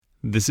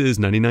This is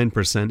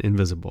 99%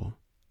 Invisible.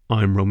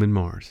 I'm Roman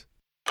Mars.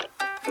 A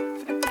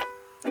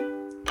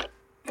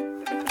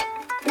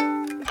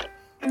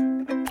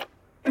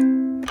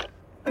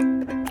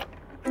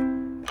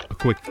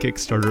quick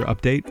Kickstarter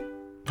update.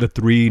 The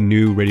 3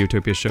 new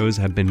Radiotopia shows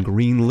have been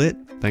green-lit.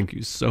 Thank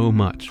you so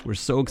much. We're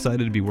so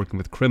excited to be working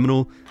with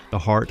Criminal, The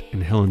Heart,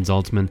 and Helen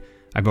Zaltzman.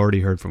 I've already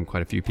heard from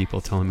quite a few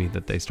people telling me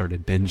that they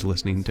started binge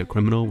listening to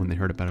Criminal when they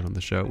heard about it on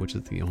the show, which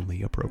is the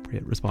only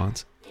appropriate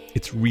response.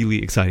 It's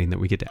really exciting that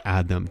we get to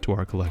add them to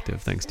our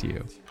collective thanks to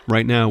you.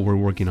 Right now, we're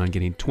working on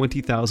getting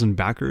 20,000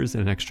 backers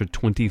and an extra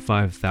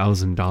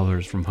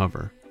 $25,000 from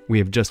Hover. We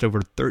have just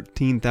over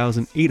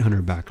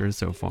 13,800 backers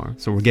so far,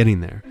 so we're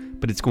getting there.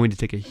 But it's going to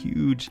take a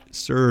huge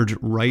surge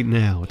right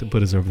now to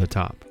put us over the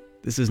top.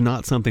 This is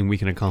not something we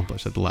can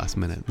accomplish at the last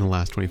minute in the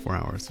last 24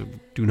 hours, so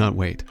do not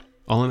wait.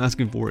 All I'm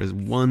asking for is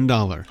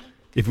 $1.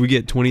 If we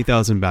get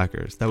 20,000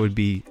 backers, that would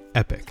be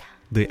epic.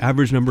 The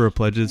average number of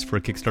pledges for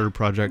a Kickstarter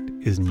project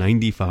is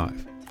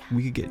 95.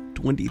 We could get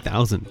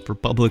 20,000 for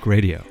public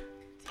radio.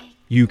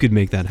 You could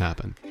make that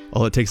happen.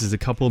 All it takes is a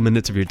couple of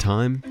minutes of your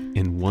time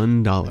and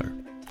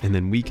 $1, and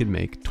then we could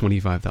make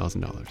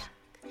 $25,000.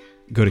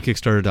 Go to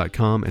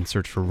Kickstarter.com and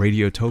search for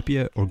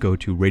Radiotopia, or go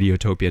to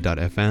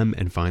radiotopia.fm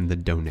and find the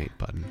donate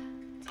button.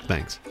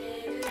 Thanks.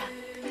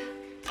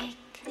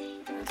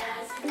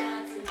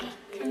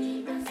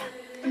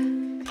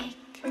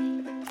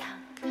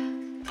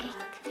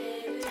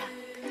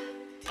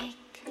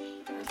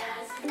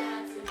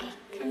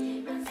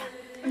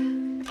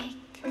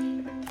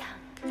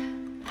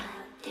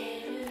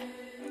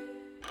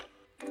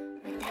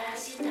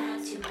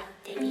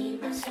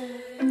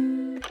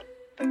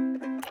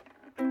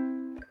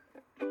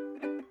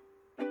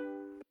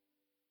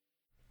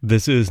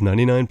 This is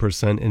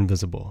 99%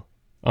 Invisible.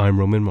 I'm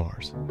Roman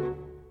Mars.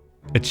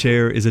 A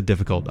chair is a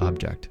difficult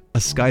object. A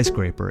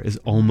skyscraper is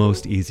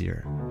almost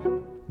easier.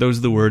 Those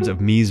are the words of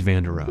Mies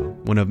van der Rohe,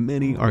 one of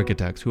many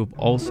architects who have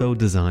also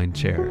designed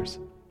chairs.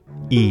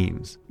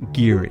 Eames,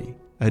 Geary,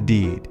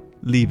 Hadid,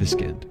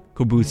 Liebeskind,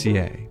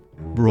 Corbusier,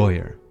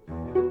 Breuer.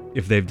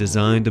 If they've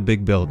designed a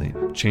big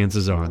building,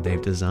 chances are they've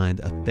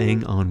designed a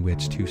thing on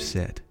which to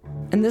sit.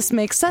 And this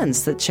makes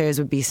sense that chairs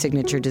would be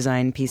signature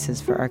design pieces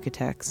for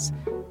architects,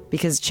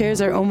 because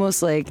chairs are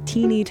almost like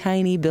teeny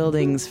tiny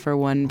buildings for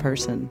one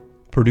person.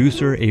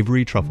 Producer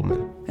Avery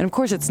Trufelman. And of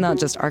course, it's not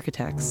just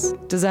architects.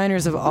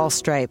 Designers of all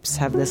stripes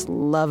have this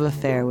love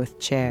affair with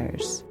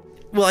chairs.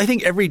 Well, I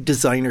think every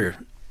designer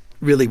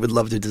really would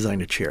love to design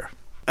a chair.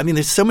 I mean,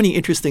 there's so many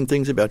interesting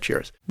things about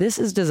chairs. This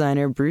is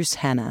designer Bruce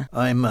Hanna.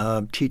 I'm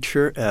a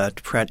teacher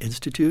at Pratt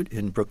Institute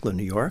in Brooklyn,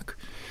 New York,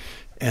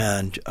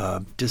 and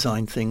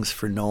designed things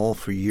for Knoll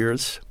for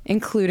years.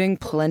 Including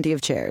plenty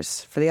of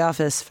chairs for the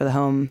office, for the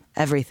home,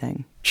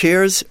 everything.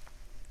 Chairs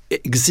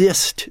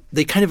exist.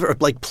 They kind of are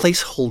like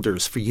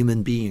placeholders for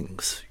human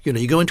beings. You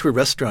know, you go into a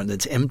restaurant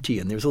that's empty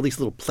and there's all these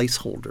little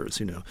placeholders,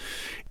 you know.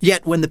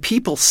 Yet when the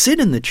people sit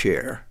in the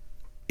chair,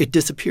 it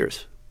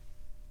disappears.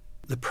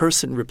 The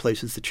person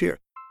replaces the chair.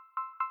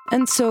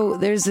 And so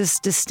there's this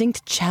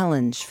distinct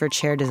challenge for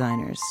chair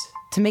designers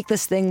to make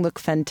this thing look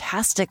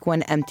fantastic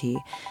when empty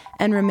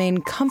and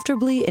remain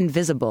comfortably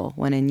invisible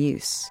when in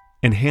use.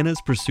 And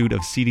Hanna's pursuit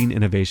of seating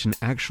innovation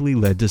actually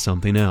led to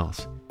something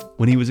else.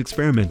 When he was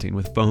experimenting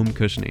with foam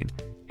cushioning,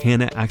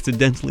 Hanna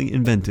accidentally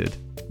invented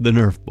the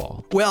Nerf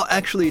ball. Well,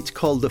 actually, it's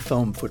called the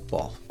foam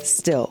football.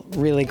 Still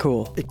really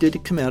cool. It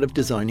did come out of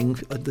designing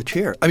the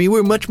chair. I mean,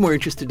 we're much more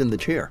interested in the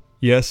chair.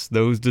 Yes,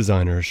 those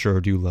designers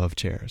sure do love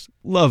chairs.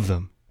 Love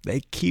them.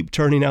 They keep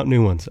turning out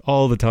new ones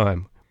all the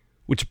time.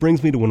 Which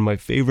brings me to one of my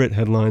favorite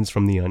headlines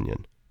from The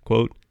Onion.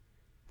 Quote,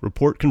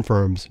 "Report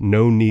confirms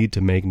no need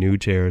to make new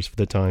chairs for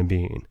the time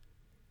being."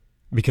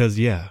 Because,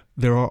 yeah,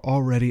 there are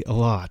already a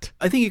lot.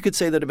 I think you could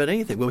say that about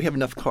anything. Well, we have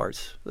enough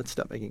cars. Let's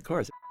stop making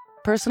cars.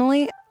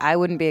 Personally, I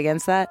wouldn't be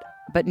against that,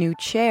 but new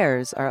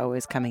chairs are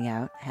always coming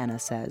out, Hanna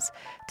says,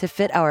 to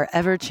fit our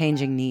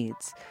ever-changing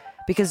needs.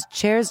 Because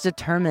chairs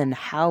determine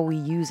how we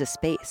use a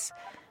space.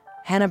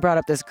 Hanna brought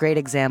up this great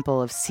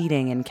example of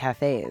seating in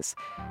cafes.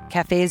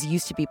 Cafes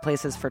used to be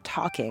places for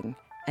talking,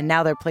 and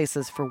now they're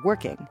places for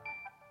working.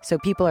 So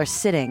people are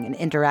sitting and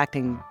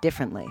interacting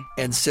differently.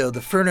 And so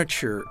the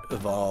furniture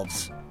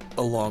evolves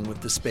along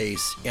with the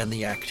space and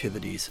the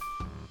activities.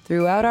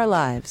 Throughout our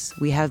lives,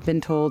 we have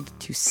been told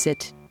to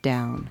sit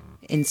down.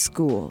 In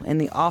school, in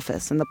the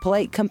office, in the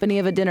polite company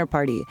of a dinner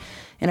party,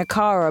 in a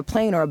car or a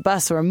plane or a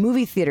bus or a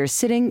movie theater,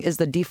 sitting is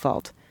the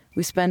default.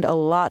 We spend a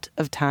lot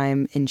of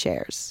time in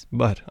chairs.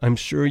 But I'm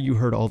sure you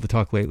heard all the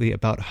talk lately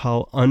about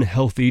how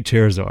unhealthy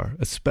chairs are,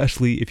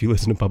 especially if you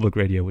listen to public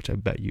radio, which I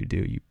bet you do,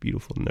 you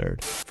beautiful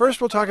nerd. First,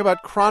 we'll talk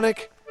about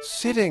chronic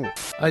sitting.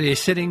 Are you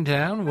sitting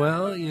down?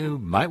 Well, you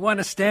might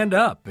want to stand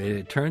up.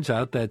 It turns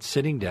out that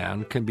sitting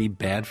down can be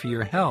bad for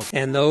your health.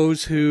 And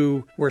those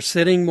who were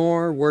sitting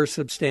more were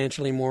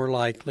substantially more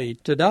likely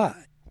to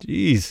die.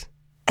 Jeez.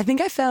 I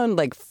think I found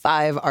like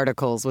 5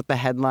 articles with the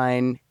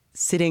headline,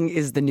 "Sitting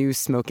is the new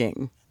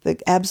smoking." The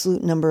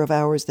absolute number of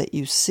hours that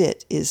you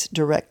sit is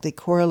directly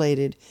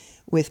correlated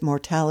with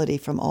mortality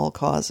from all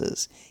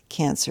causes,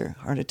 cancer,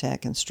 heart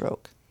attack, and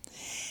stroke.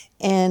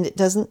 And it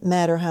doesn't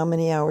matter how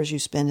many hours you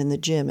spend in the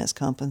gym as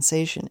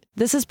compensation.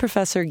 This is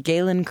Professor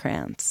Galen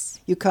Krantz.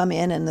 You come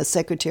in and the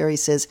secretary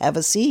says, have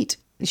a seat.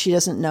 She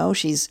doesn't know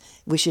she's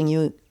wishing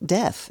you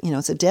death.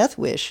 It's a death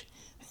wish.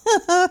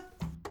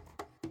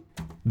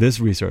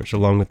 This research,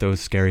 along with those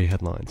scary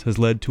headlines, has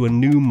led to a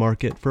new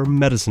market for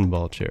medicine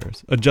ball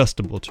chairs,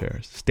 adjustable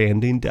chairs,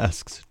 standing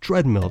desks,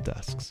 treadmill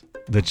desks.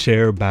 The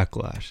chair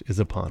backlash is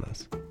upon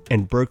us.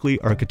 And Berkeley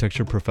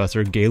architecture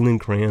professor Galen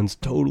Krantz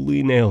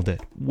totally nailed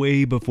it,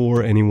 way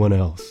before anyone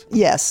else.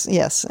 Yes,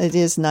 it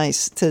is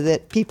nice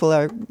that people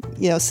are,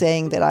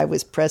 saying that I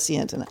was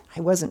prescient, and I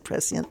wasn't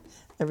prescient.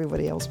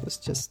 Everybody else was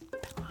just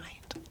behind.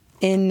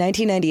 In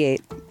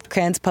 1998,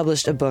 Krantz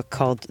published a book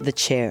called The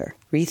Chair,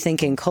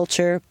 Rethinking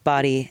Culture,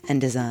 Body,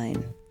 and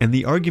Design. And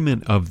the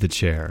argument of the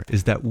chair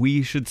is that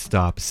we should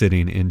stop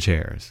sitting in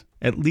chairs.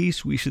 At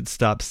least we should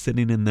stop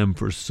sitting in them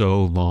for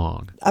so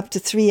long. Up to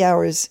 3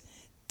 hours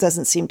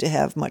doesn't seem to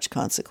have much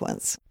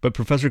consequence. But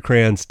Professor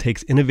Krantz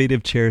takes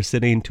innovative chair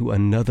sitting to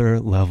another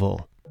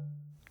level.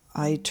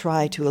 I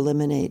try to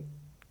eliminate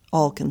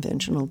all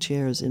conventional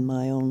chairs in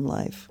my own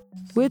life.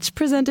 Which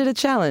presented a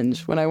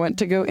challenge when I went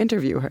to go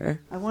interview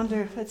her. I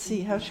wonder, let's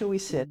see, how shall we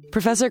sit?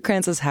 Professor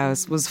Krantz's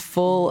house was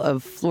full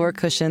of floor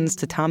cushions,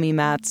 tatami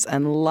mats,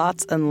 and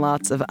lots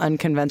of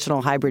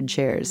unconventional hybrid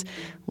chairs,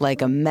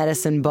 like a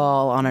medicine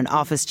ball on an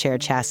office chair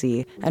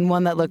chassis, and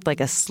one that looked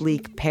like a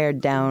sleek,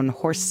 pared-down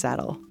horse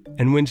saddle.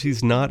 And when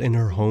she's not in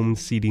her home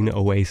seating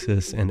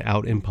oasis and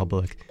out in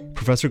public,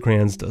 Professor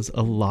Krantz does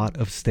a lot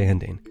of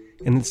standing.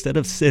 And instead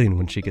of sitting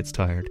when she gets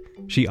tired,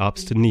 she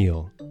opts to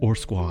kneel or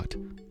squat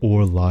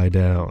or lie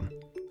down.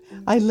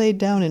 I laid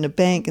down in a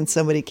bank and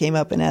somebody came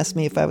up and asked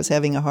me if I was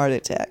having a heart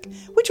attack,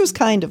 which was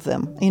kind of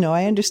them.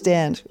 I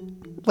understand.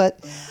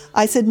 But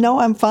I said, no,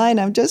 I'm fine.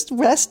 I'm just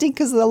resting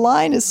because the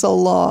line is so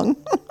long.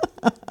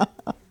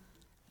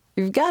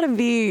 You've got to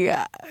be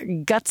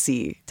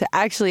gutsy to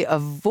actually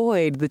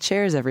avoid the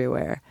chairs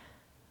everywhere.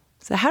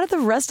 So how did the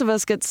rest of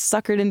us get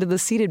suckered into the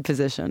seated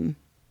position?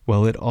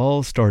 Well, it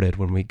all started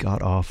when we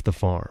got off the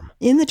farm.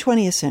 In the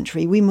 20th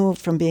century, we moved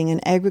from being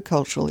an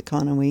agricultural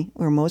economy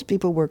where most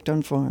people worked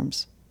on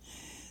farms.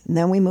 And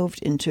then we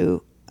moved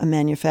into a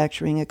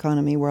manufacturing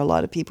economy where a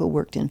lot of people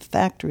worked in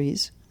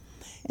factories.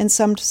 And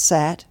some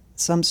sat,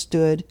 some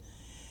stood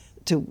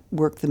to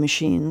work the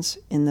machines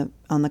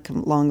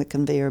along the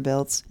conveyor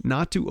belts.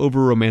 Not to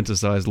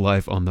over-romanticize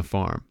life on the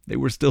farm. They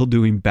were still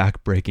doing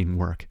back-breaking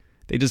work.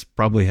 They just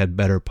probably had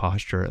better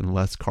posture and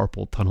less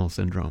carpal tunnel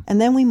syndrome. And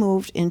then we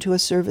moved into a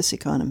service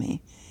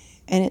economy.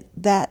 And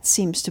that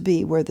seems to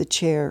be where the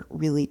chair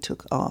really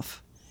took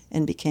off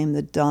and became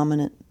the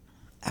dominant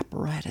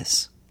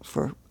apparatus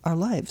for our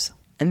lives.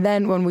 And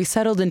then when we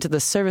settled into the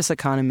service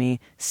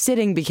economy,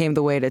 sitting became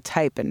the way to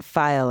type and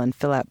file and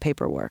fill out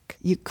paperwork.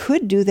 You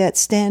could do that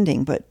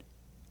standing, but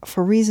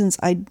for reasons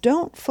I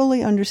don't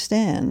fully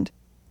understand,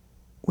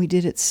 we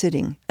did it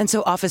sitting. And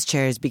so office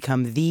chairs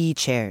become the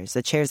chairs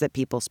that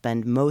people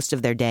spend most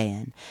of their day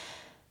in.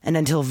 And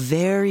until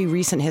very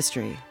recent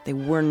history, they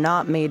were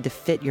not made to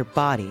fit your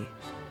body.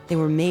 They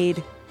were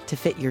made to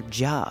fit your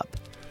job.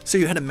 So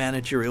you had a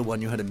managerial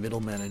one, you had a middle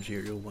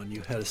managerial one,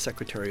 you had a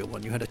secretarial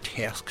one, you had a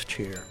task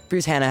chair.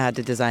 Bruce Hanna had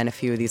to design a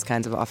few of these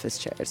kinds of office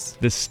chairs.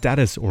 This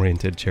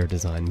status-oriented chair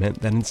design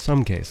meant that in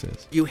some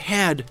cases, you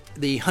had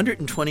the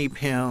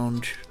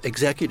 120-pound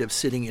executive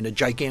sitting in a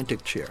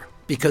gigantic chair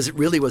because it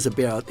really was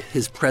about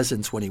his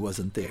presence when he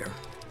wasn't there,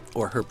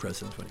 or her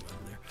presence when he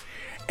wasn't there.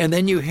 And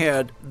then you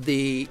had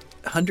the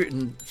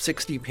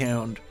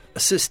 160-pound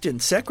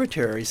assistant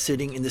secretary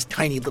sitting in this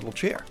tiny little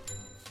chair.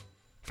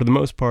 For the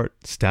most part,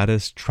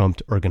 status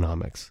trumped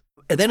ergonomics.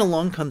 And then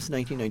along comes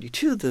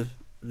 1992,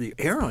 the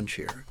Aeron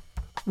chair,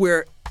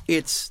 where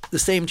it's the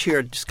same chair,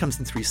 it just comes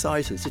in three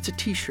sizes. It's a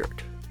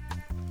T-shirt,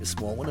 a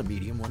small one, a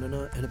medium one,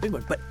 and a big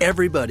one. But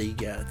everybody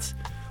gets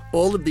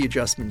all of the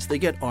adjustments. They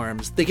get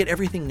arms. They get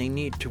everything they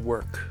need to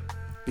work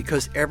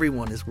because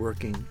everyone is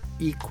working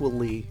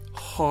equally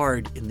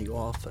hard in the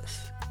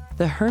office.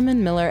 The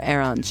Herman Miller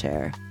Aeron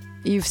chair.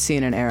 You've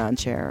seen an Aeron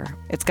chair.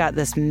 It's got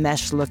this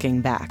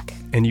mesh-looking back.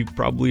 And you've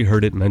probably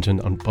heard it mentioned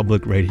on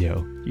public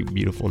radio, you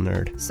beautiful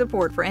nerd.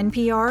 Support for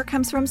NPR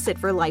comes from Sit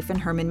for Life and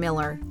Herman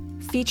Miller,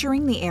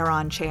 featuring the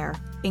Aeron chair,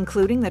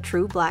 including the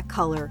true black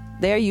color.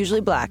 They are usually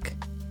black,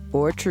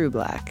 or true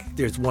black.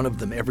 There's one of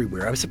them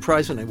everywhere. I was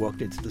surprised when I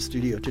walked into the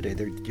studio today.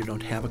 You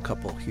don't have a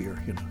couple here,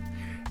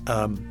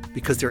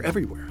 because they're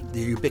everywhere.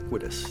 They're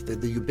ubiquitous. They're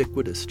the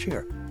ubiquitous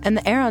chair. And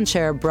the Aeron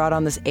chair brought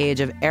on this age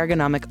of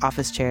ergonomic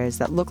office chairs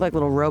that look like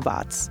little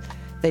robots.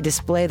 They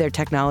display their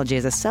technology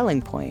as a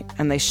selling point,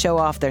 and they show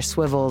off their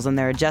swivels and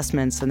their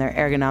adjustments and their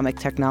ergonomic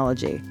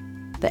technology.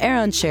 The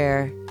Aeron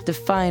chair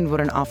defined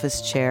what an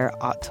office chair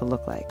ought to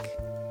look like.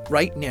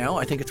 Right now,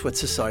 I think it's what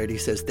society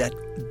says,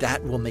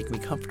 that will make me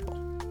comfortable.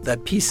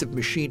 That piece of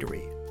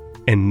machinery.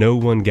 And no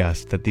one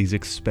guessed that these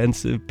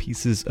expensive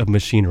pieces of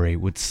machinery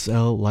would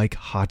sell like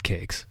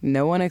hotcakes.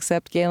 No one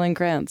except Galen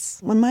Krantz.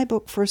 When my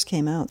book first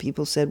came out,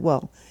 people said,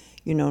 well,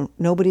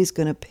 Nobody's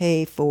going to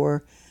pay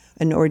for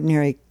an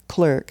ordinary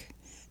clerk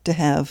to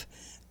have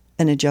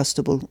an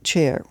adjustable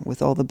chair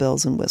with all the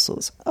bells and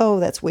whistles. Oh,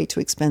 that's way too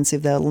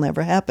expensive. That'll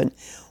never happen.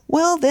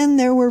 Well, then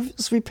there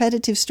was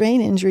repetitive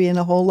strain injury and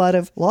a whole lot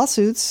of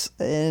lawsuits,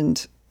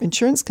 and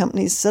insurance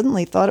companies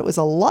suddenly thought it was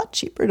a lot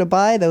cheaper to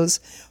buy those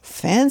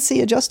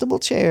fancy adjustable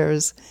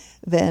chairs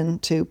than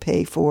to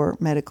pay for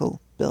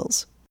medical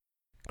bills.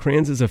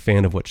 Kranz is a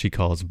fan of what she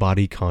calls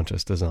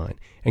body-conscious design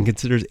and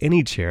considers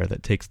any chair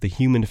that takes the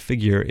human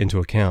figure into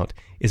account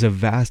is a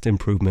vast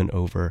improvement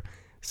over,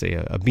 say,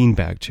 a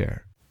beanbag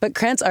chair. But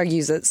Krantz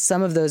argues that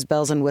some of those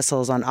bells and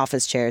whistles on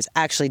office chairs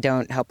actually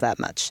don't help that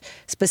much,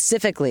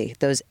 specifically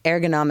those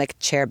ergonomic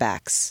chair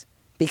backs.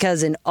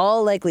 Because in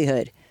all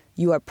likelihood,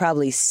 you are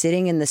probably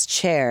sitting in this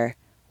chair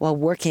while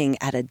working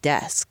at a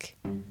desk.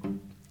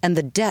 And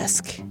the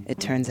desk, it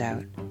turns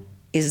out,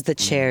 is the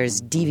chair's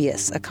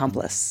devious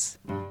accomplice.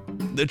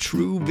 The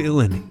true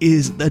villain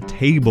is the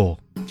table.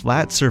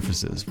 Flat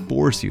surfaces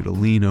force you to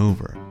lean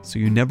over, so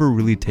you never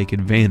really take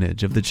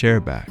advantage of the chair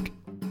back.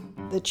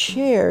 The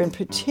chair, in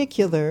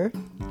particular,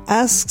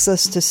 asks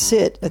us to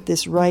sit at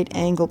this right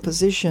angle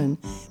position,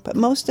 but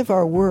most of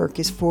our work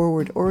is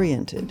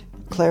forward-oriented.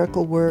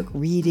 Clerical work,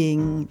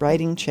 reading,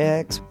 writing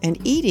checks, and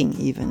eating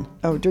even,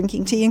 or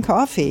drinking tea and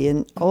coffee,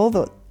 and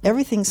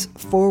everything's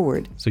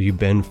forward. So you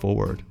bend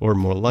forward, or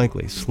more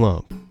likely,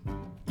 slump.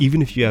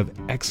 Even if you have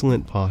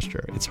excellent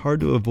posture, it's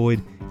hard to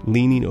avoid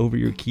leaning over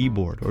your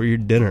keyboard, or your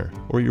dinner,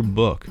 or your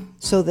book.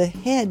 So the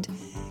head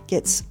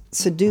gets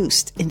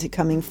seduced into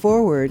coming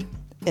forward,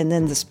 and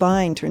then the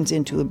spine turns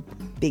into a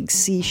big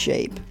C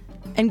shape.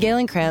 And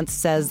Galen Krantz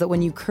says that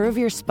when you curve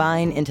your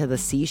spine into the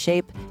C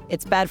shape,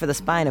 it's bad for the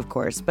spine, of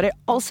course, but it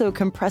also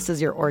compresses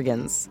your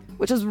organs,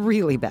 which is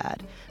really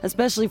bad,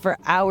 especially for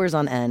hours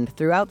on end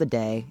throughout the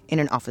day in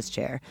an office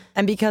chair.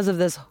 And because of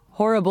this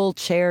horrible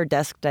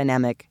chair-desk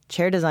dynamic,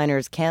 chair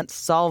designers can't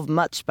solve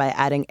much by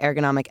adding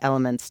ergonomic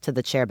elements to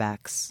the chair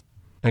backs.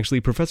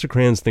 Actually, Professor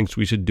Krantz thinks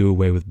we should do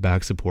away with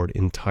back support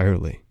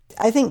entirely.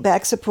 I think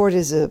back support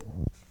is a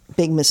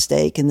big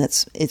mistake, and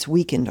it's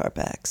weakened our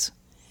backs.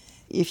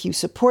 If you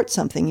support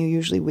something, you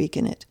usually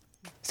weaken it.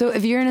 So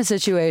if you're in a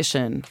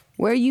situation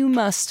where you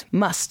must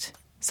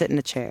sit in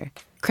a chair,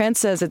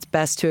 Krantz says it's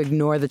best to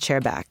ignore the chair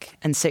back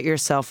and sit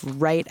yourself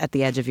right at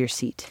the edge of your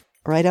seat.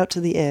 Right out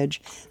to the edge.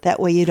 That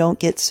way you don't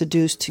get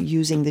seduced to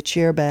using the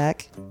chair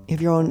back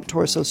of your own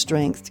torso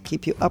strength to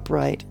keep you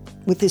upright.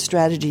 With this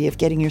strategy of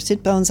getting your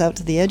sit bones out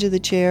to the edge of the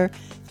chair,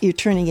 you're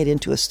turning it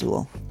into a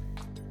stool.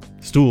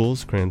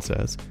 Stools, Krantz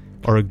says,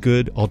 are a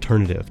good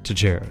alternative to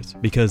chairs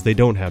because they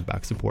don't have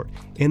back support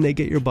and they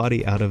get your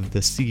body out of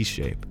the C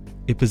shape.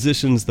 It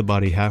positions the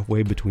body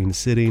halfway between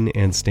sitting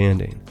and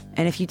standing.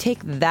 And if you take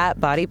that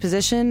body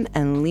position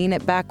and lean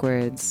it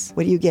backwards...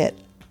 What do you get?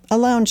 A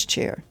lounge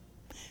chair.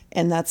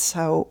 And that's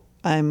how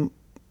I'm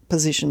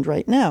positioned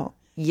right now.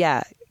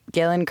 Yeah,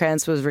 Galen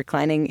Krantz was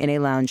reclining in a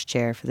lounge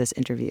chair for this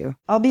interview.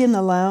 I'll be in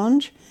the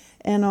lounge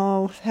and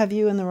I'll have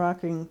you in the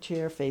rocking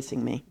chair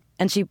facing me.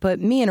 And she put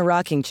me in a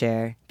rocking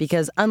chair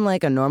because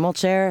unlike a normal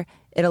chair,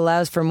 it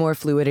allows for more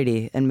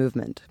fluidity and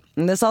movement.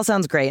 And this all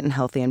sounds great and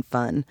healthy and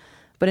fun.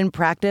 But in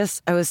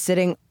practice, I was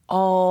sitting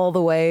all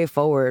the way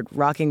forward,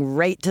 rocking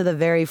right to the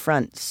very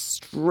front,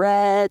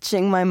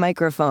 stretching my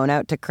microphone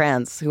out to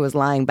Krantz, who was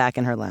lying back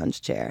in her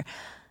lounge chair.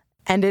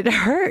 And it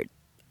hurt.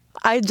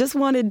 I just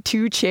wanted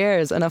 2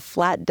 chairs and a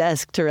flat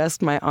desk to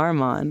rest my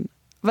arm on.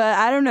 But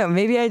I don't know,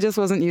 maybe I just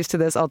wasn't used to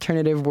this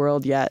alternative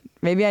world yet.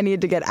 Maybe I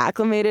needed to get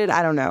acclimated,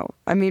 I don't know.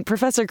 I mean,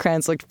 Professor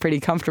Krantz looked pretty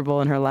comfortable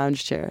in her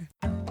lounge chair.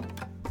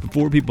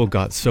 Before people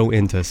got so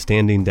into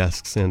standing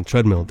desks and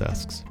treadmill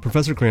desks,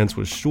 Professor Krantz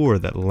was sure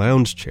that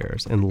lounge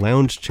chairs and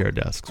lounge chair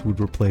desks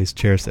would replace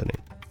chair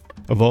sitting.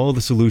 Of all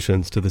the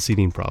solutions to the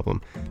seating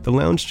problem, the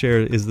lounge chair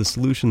is the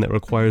solution that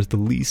requires the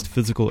least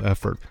physical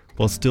effort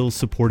while still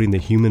supporting the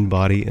human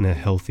body in a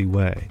healthy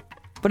way.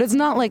 But it's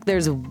not like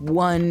there's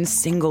one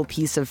single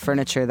piece of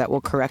furniture that will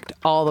correct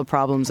all the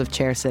problems of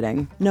chair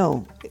sitting.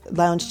 No,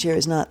 lounge chair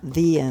is not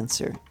the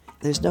answer.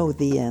 There's no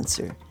the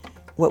answer.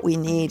 What we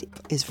need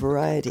is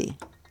variety.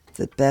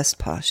 The best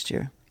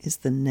posture is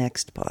the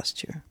next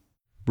posture.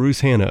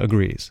 Bruce Hanna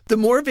agrees. The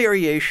more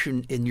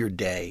variation in your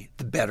day,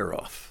 the better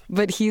off.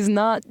 But he's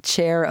not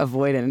chair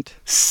avoidant.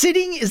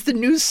 Sitting is the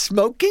new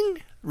smoking?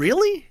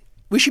 Really?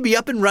 We should be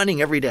up and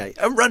running every day.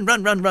 Run.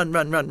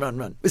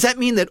 Does that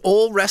mean that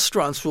all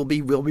restaurants will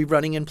be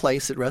running in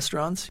place at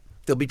restaurants?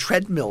 There'll be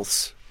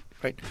treadmills,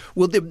 right?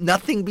 Will there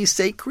nothing be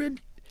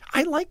sacred?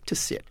 I like to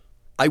sit.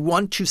 I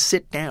want to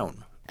sit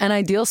down. An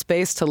ideal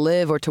space to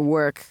live or to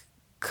work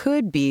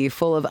could be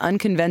full of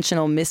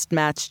unconventional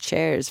mismatched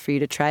chairs for you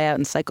to try out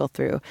and cycle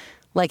through,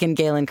 like in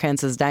Galen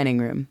Krantz's dining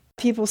room.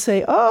 People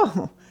say,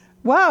 oh,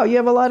 wow, you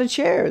have a lot of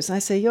chairs. And I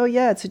say, oh,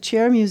 yeah, it's a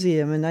chair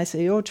museum. And I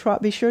say, oh,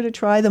 be sure to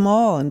try them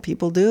all. And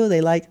people do.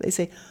 They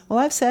say, well,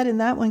 I've sat in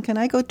that one. Can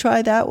I go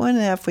try that one?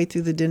 Halfway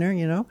through the dinner,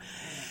 you know.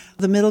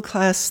 The middle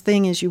class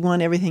thing is you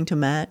want everything to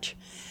match.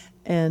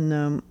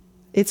 And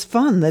it's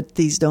fun that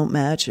these don't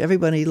match.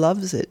 Everybody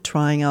loves it,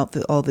 trying out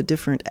all the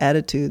different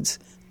attitudes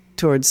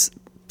towards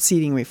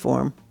seating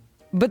reform.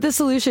 But the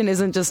solution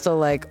isn't just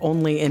a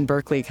only in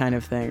Berkeley kind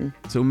of thing.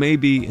 So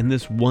maybe in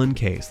this one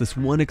case, this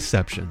one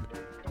exception,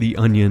 the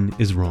Onion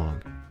is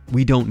wrong.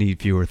 We don't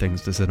need fewer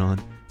things to sit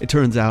on. It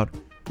turns out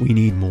we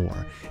need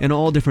more, and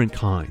all different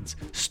kinds.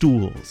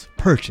 Stools,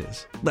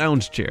 perches,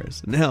 lounge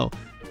chairs, and hell,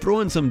 throw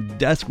in some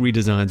desk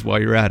redesigns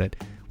while you're at it.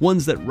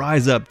 Ones that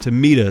rise up to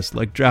meet us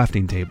like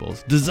drafting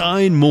tables.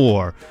 Design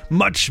more,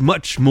 much,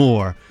 much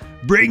more.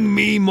 Bring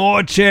me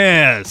more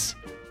chairs.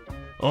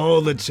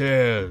 All the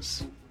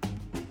chairs.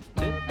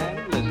 Sit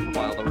and listen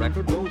while the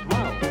record goes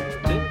round.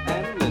 Sit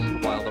and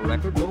listen while the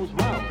record goes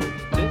round.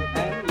 Sit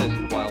and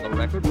listen while the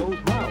record goes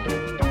round.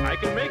 I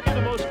can make you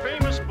the most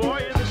famous boy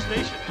in this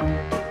nation.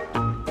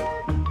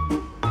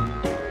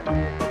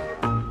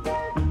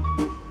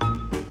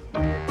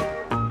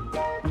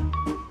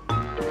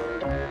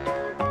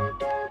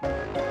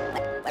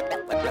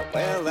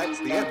 Well, that's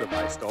the end of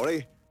my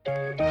story.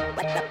 But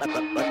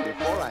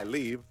before I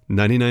leave...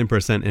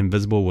 99%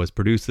 Invisible was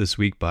produced this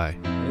week by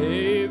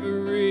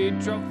Avery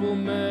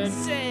Truffleman,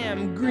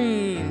 Sam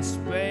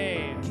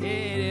Greenspan,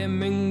 Katie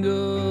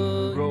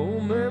Mingle,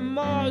 Roman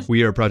Mars.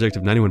 We are a project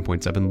of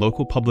 91.7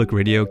 local public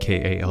radio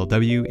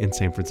KALW in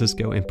San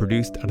Francisco and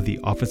produced out of the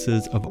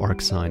offices of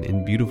ArcSign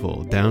in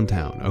beautiful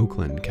downtown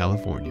Oakland,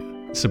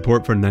 California.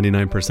 Support for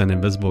 99%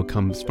 Invisible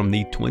comes from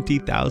the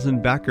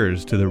 20,000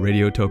 backers to the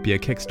Radiotopia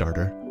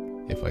Kickstarter.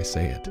 If I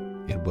say it,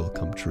 it will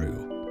come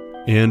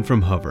true. And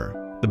from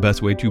Hover, the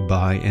best way to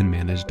buy and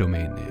manage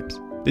domain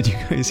names. Did you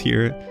guys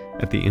hear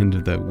at the end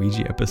of the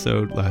Ouija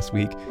episode last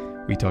week?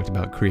 We talked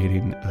about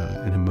creating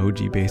an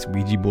emoji-based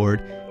Ouija board,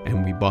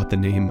 and we bought the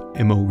name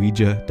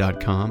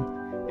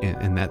emoouija.com.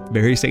 And that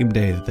very same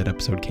day that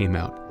episode came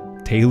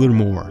out, Taylor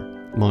Moore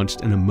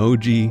launched an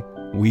emoji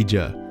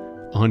Ouija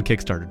on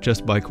Kickstarter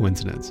just by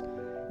coincidence.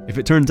 If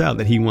it turns out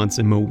that he wants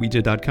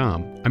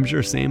emoouija.com, I'm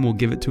sure Sam will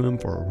give it to him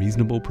for a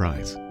reasonable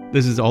price.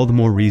 This is all the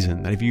more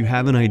reason that if you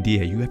have an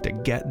idea, you have to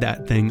get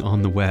that thing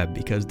on the web,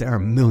 because there are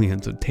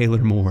millions of Taylor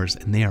Moores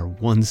and they are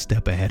one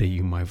step ahead of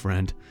you, my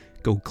friend.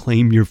 Go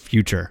claim your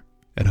future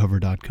at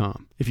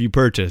hover.com. If you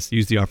purchase,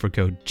 use the offer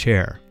code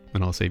CHAIR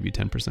and I'll save you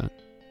 10%.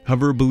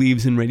 Hover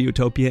believes in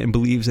Radiotopia and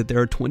believes that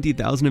there are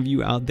 20,000 of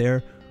you out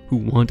there who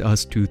want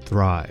us to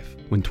thrive.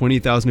 When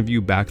 20,000 of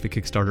you back the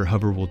Kickstarter,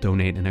 Hover will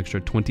donate an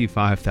extra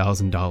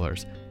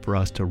 $25,000 for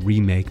us to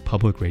remake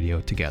public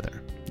radio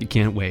together. You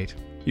can't wait.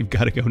 You've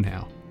got to go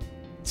now.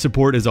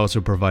 Support is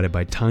also provided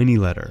by Tiny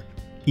Letter,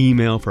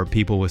 email for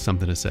people with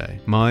something to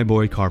say. My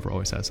boy Carver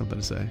always has something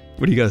to say.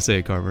 What do you got to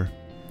say, Carver?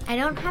 I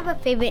don't have a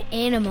favorite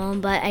animal,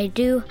 but I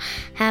do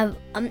have,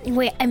 I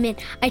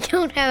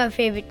don't have a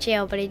favorite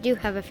jail, but I do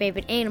have a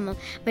favorite animal.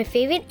 My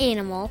favorite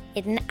animal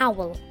is an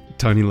owl.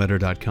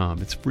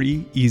 tinyletter.com. It's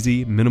free,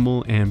 easy,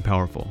 minimal, and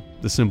powerful.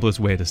 The simplest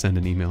way to send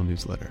an email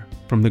newsletter.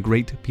 From the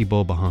great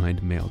people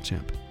behind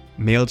MailChimp.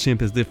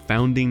 MailChimp is the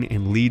founding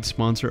and lead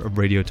sponsor of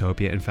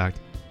Radiotopia. In fact,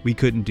 we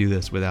couldn't do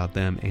this without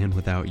them and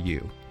without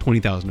you.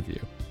 20,000 of you.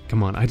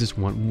 Come on, I just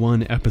want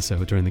one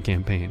episode during the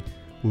campaign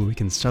where we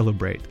can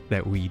celebrate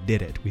that we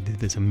did it. We did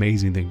this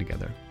amazing thing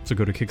together. So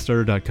go to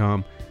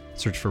Kickstarter.com,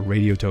 search for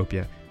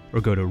Radiotopia,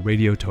 or go to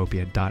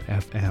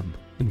radiotopia.fm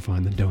and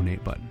find the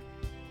donate button.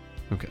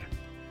 Okay.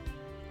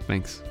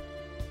 Thanks.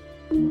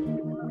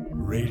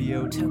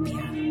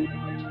 Radiotopia.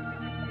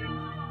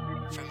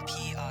 From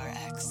P